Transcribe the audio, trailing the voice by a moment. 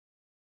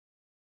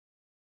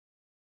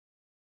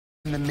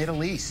In the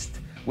Middle East,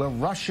 where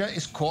Russia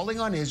is calling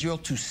on Israel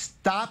to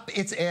stop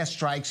its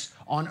airstrikes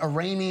on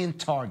Iranian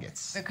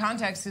targets. The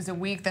context is a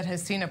week that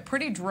has seen a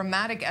pretty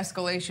dramatic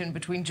escalation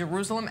between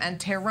Jerusalem and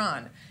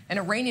Tehran. An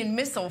Iranian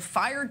missile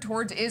fired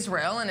towards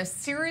Israel and a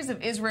series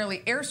of Israeli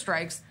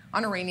airstrikes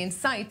on Iranian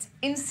sites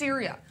in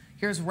Syria.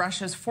 Here's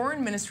Russia's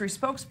foreign ministry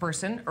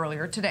spokesperson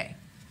earlier today.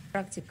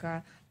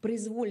 The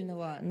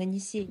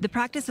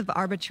practice of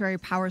arbitrary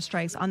power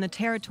strikes on the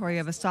territory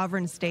of a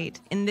sovereign state,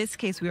 in this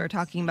case we are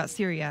talking about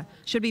Syria,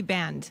 should be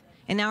banned.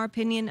 In our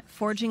opinion,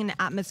 forging an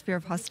atmosphere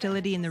of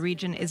hostility in the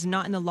region is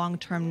not in the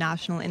long-term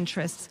national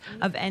interests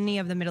of any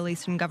of the Middle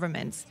Eastern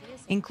governments,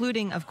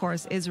 including, of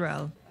course,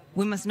 Israel.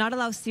 We must not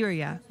allow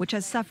Syria, which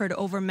has suffered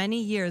over many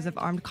years of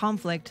armed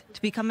conflict,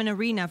 to become an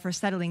arena for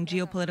settling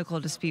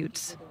geopolitical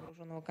disputes.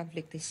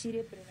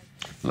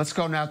 Let's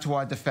go now to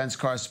our defense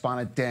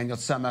correspondent, Daniel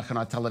Tsemach, in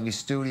our television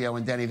studio.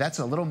 And, Danny, that's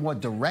a little more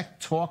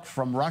direct talk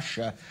from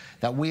Russia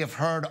that we have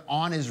heard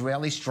on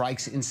Israeli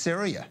strikes in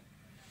Syria.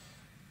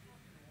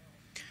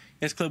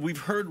 Yes, Clive, we've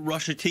heard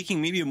Russia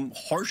taking maybe a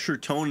harsher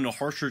tone and a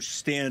harsher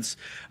stance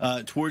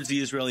towards the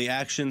Israeli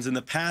actions. In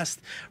the past,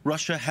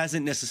 Russia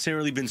hasn't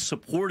necessarily been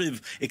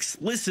supportive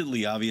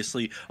explicitly,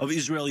 obviously, of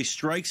Israeli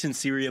strikes in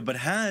Syria, but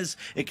has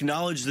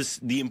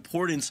acknowledged the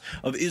importance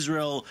of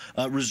Israel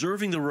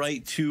reserving the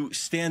right to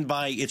stand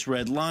by its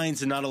red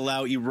lines and not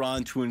allow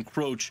Iran to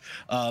encroach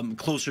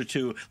closer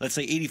to, let's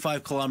say,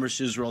 85 kilometers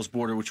to Israel's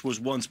border, which was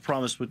once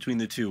promised between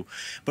the two.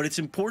 But it's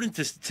important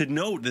to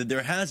note that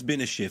there has been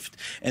a shift,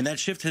 and that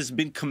shift has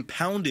been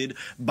compounded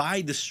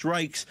by the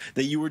strikes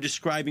that you were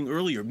describing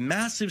earlier.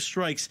 Massive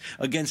strikes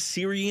against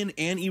Syrian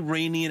and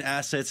Iranian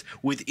assets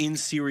within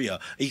Syria.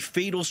 A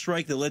fatal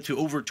strike that led to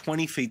over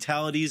 20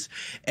 fatalities.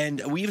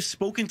 And we have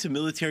spoken to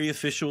military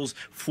officials,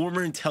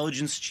 former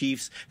intelligence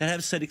chiefs, that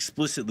have said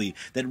explicitly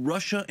that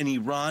Russia and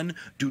Iran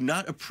do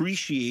not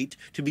appreciate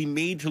to be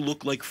made to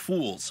look like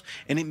fools.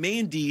 And it may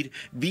indeed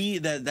be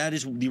that that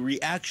is the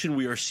reaction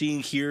we are seeing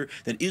here,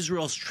 that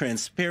Israel's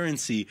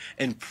transparency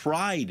and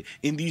pride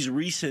in these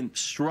recent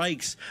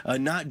strikes,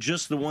 not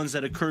just the ones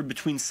that occurred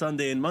between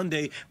Sunday and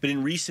Monday, but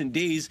in recent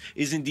days,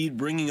 is indeed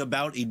bringing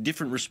about a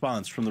different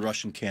response from the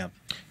Russian camp.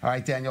 All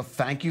right, Daniel,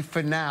 thank you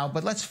for now.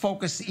 But let's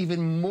focus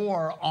even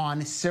more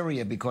on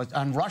Syria,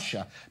 on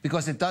Russia,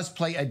 because it does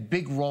play a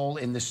big role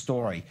in the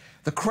story.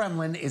 The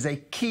Kremlin is a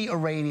key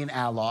Iranian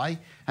ally,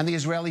 and the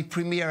Israeli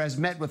premier has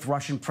met with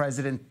Russian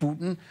President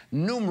Putin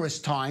numerous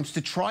times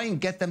to try and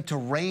get them to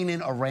rein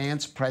in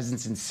Iran's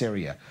presence in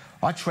Syria.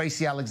 Our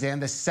Tracy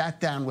Alexander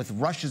sat down with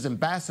Russia's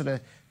ambassador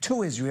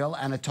to Israel,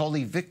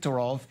 Anatoly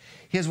Viktorov.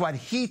 Here's what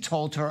he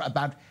told her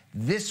about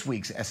this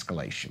week's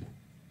escalation.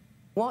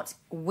 What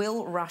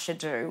will Russia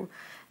do,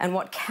 and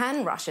what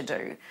can Russia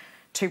do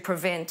to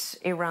prevent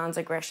Iran's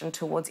aggression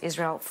towards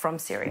Israel from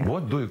Syria?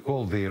 What do you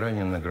call the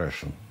Iranian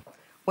aggression?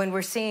 When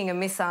we're seeing a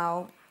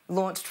missile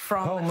launched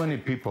from... How many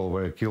people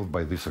were killed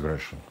by this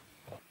aggression?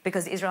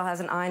 Because Israel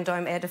has an Iron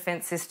Dome air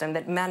defense system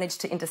that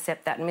managed to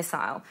intercept that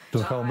missile.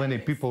 So how many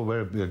people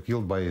were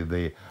killed by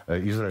the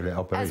Israeli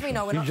operation? As we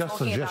know, we're not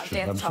talking about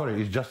death I'm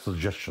sorry, it's just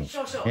suggestions.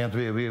 Sure. And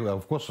we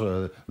of course,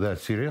 there are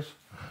serious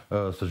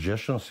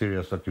suggestions,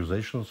 serious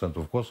accusations, and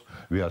of course,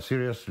 we are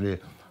seriously,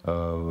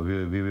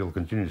 we will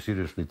continue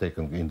seriously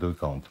taking into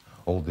account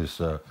all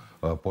this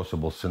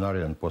possible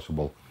scenario and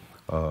possible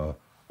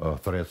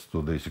threats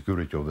to the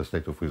security of the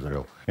State of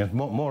Israel. And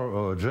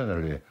more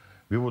generally,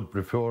 we would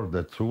prefer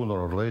that sooner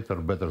or later,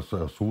 better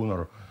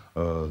sooner,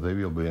 there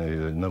will be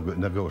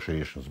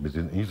negotiations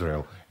between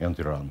Israel and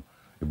Iran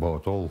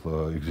about all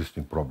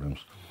existing problems.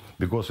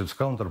 Because it's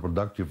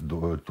counterproductive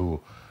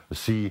to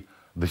see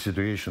the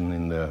situation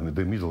in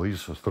the Middle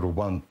East through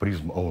one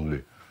prism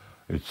only.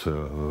 It's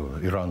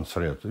Iran's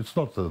threat. It's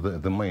not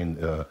the main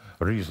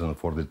reason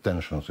for the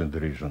tensions in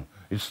the region.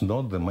 It's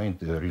not the main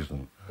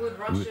reason.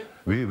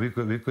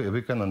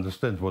 We can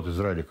understand what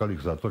Israeli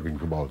colleagues are talking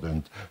about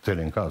and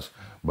telling us,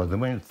 but the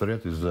main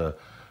threat is the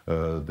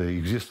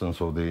existence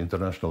of the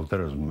international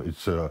terrorism.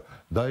 It's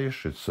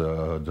Daesh, it's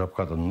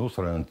Jabhat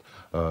al-Nusra, and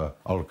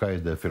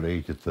Al-Qaeda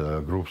affiliated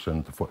groups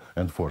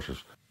and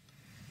forces.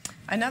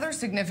 Another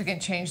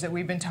significant change that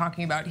we've been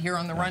talking about here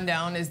on the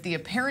rundown is the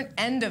apparent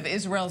end of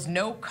Israel's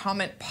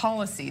no-comment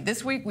policy.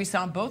 This week, we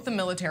saw both the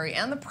military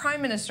and the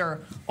prime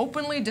minister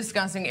openly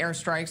discussing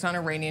airstrikes on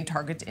Iranian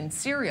targets in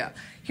Syria.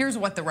 Here's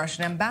what the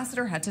Russian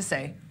ambassador had to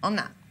say on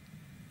that.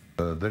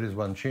 There is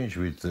one change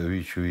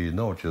which we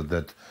noticed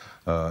that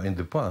in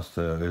the past,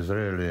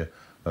 Israeli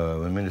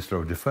Minister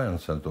of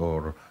Defense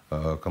or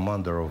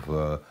commander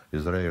of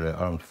Israeli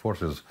armed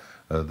forces,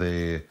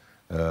 they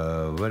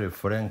very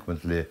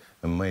frequently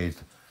made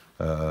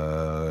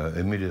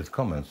immediate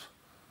comments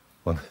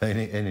on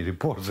any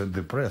reports in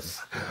the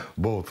press,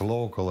 both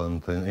local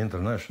and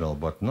international.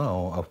 But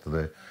now,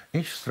 after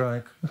each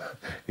strike,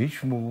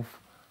 each move,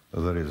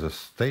 there is a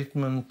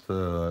statement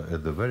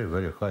at the very,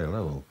 very high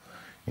level.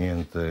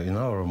 And in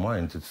our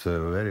mind, it's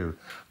very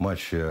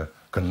much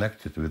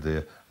connected with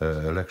the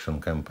election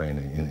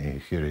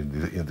campaign here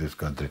in this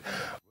country.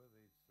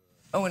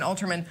 Owen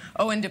Alterman.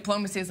 Owen,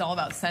 diplomacy is all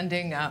about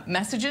sending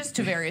messages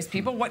to various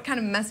people. What kind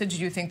of message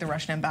do you think the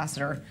Russian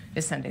ambassador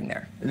is sending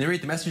there? And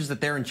the message is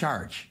that they're in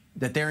charge.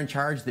 That they're in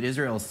charge, that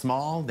Israel is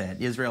small,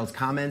 that Israel's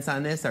comments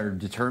on this are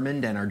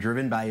determined and are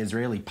driven by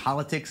Israeli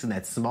politics and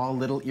that small,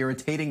 little,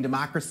 irritating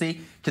democracy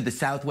to the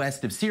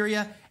southwest of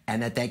Syria,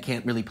 and that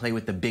can't really play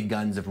with the big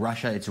guns of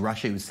Russia. It's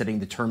Russia who's setting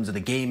the terms of the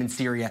game in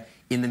Syria,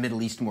 in the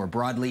Middle East more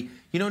broadly.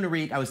 You know,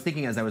 Narit, I was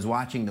thinking as I was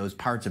watching those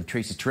parts of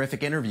Tracy's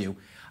terrific interview,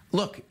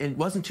 look, it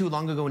wasn't too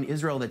long ago in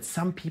Israel that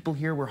some people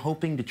here were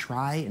hoping to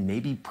try, and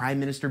maybe Prime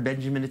Minister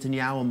Benjamin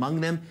Netanyahu among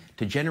them,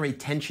 to generate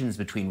tensions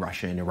between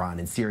Russia and Iran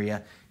and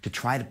Syria, to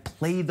try to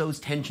play those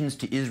tensions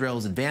to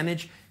Israel's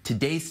advantage.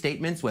 Today's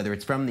statements, whether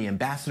it's from the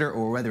ambassador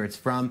or whether it's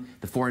from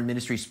the foreign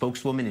ministry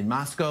spokeswoman in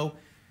Moscow,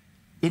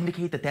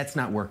 indicate that that's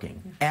not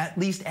working. At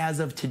least as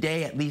of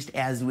today, at least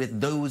as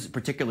with those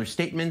particular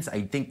statements,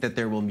 I think that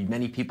there will be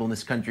many people in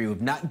this country who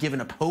have not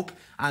given up hope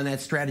on that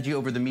strategy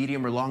over the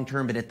medium or long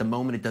term, but at the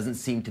moment it doesn't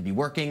seem to be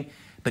working.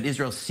 But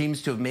Israel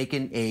seems to have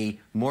taken a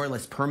more or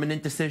less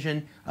permanent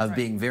decision of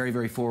being very,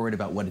 very forward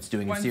about what it's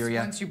doing in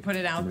Syria. Once you put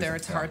it out there,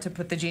 it's hard to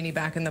put the genie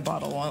back in the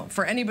bottle. Well,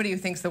 for anybody who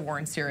thinks the war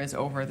in Syria is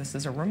over, this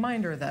is a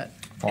reminder that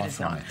it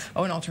is not.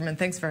 Owen Alterman,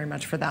 thanks very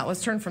much for that.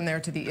 Let's turn from there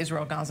to the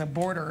Israel-Gaza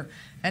border.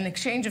 An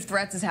exchange of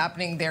threats is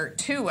happening there,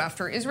 too,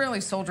 after Israeli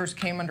soldiers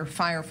came under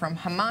fire from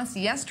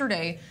Hamas.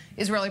 Yesterday,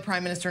 Israeli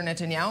Prime Minister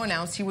Netanyahu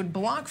announced he would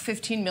block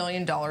 $15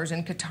 million in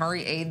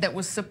Qatari aid that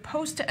was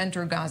supposed to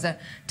enter Gaza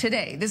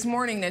today. This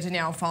morning,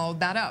 Netanyahu followed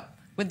that up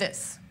with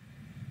this.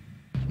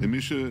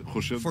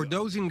 For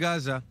those in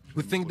Gaza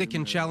who think they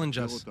can challenge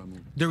us,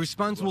 the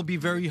response will be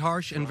very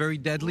harsh and very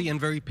deadly and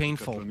very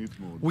painful.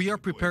 We are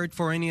prepared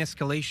for any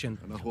escalation.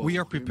 We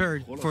are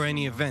prepared for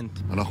any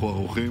event.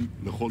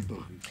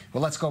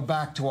 Well, let's go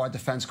back to our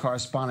defense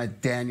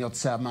correspondent, Daniel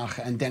Tsemach.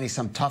 And Danny,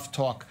 some tough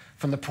talk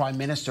from the Prime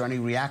Minister. Any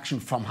reaction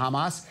from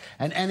Hamas?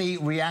 And any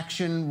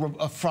reaction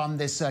from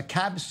this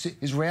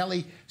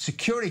Israeli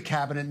Security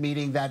Cabinet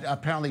meeting that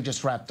apparently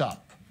just wrapped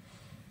up?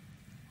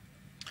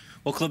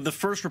 Well, Cliff, the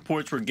first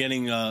reports we're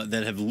getting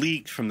that have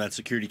leaked from that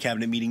Security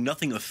Cabinet meeting,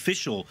 nothing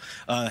official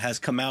has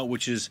come out,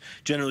 which is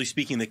generally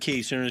speaking the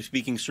case. Generally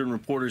speaking, certain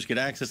reporters get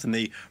access and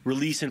they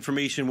release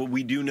information. What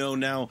we do know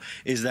now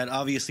is that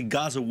obviously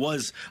Gaza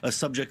was a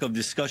subject of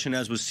discussion,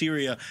 as was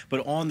Syria.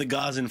 But on the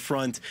Gazan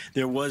front,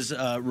 there was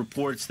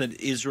reports that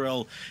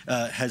Israel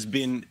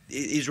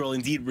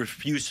indeed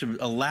refused to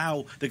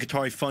allow the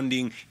Qatari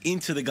funding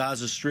into the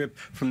Gaza Strip.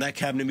 From that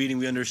cabinet meeting,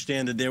 we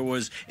understand that there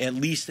was at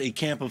least a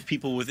camp of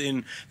people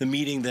within the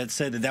meeting that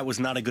said that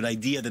was not a good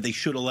idea, that they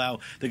should allow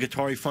the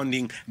Qatari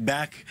funding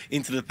back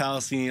into the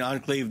Palestinian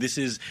enclave. This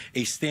is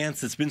a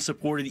stance that's been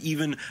supported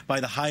even by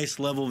the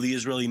highest level of the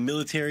Israeli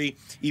military.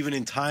 Even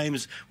in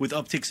times with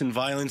upticks in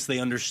violence, they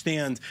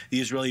understand, the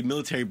Israeli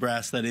military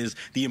brass, that is,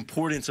 the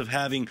importance of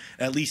having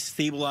at least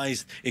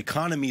stabilized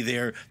economy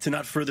there to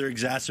not further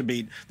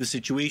exacerbate the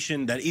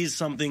situation. That is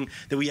something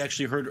that we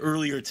actually heard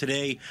earlier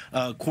today,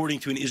 according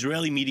to an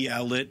Israeli media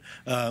outlet,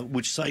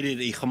 which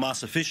cited a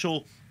Hamas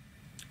official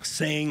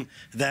saying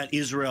that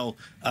Israel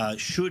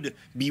should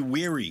be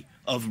wary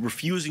of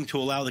refusing to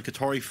allow the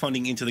Qatari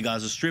funding into the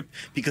Gaza Strip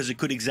because it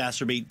could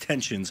exacerbate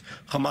tensions.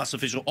 Hamas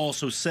official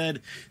also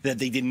said that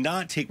they did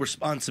not take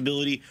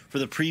responsibility for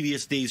the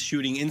previous day's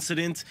shooting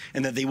incident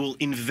and that they will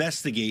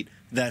investigate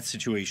that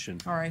situation.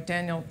 All right,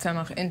 Daniel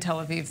Tsemach in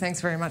Tel Aviv.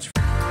 Thanks very much.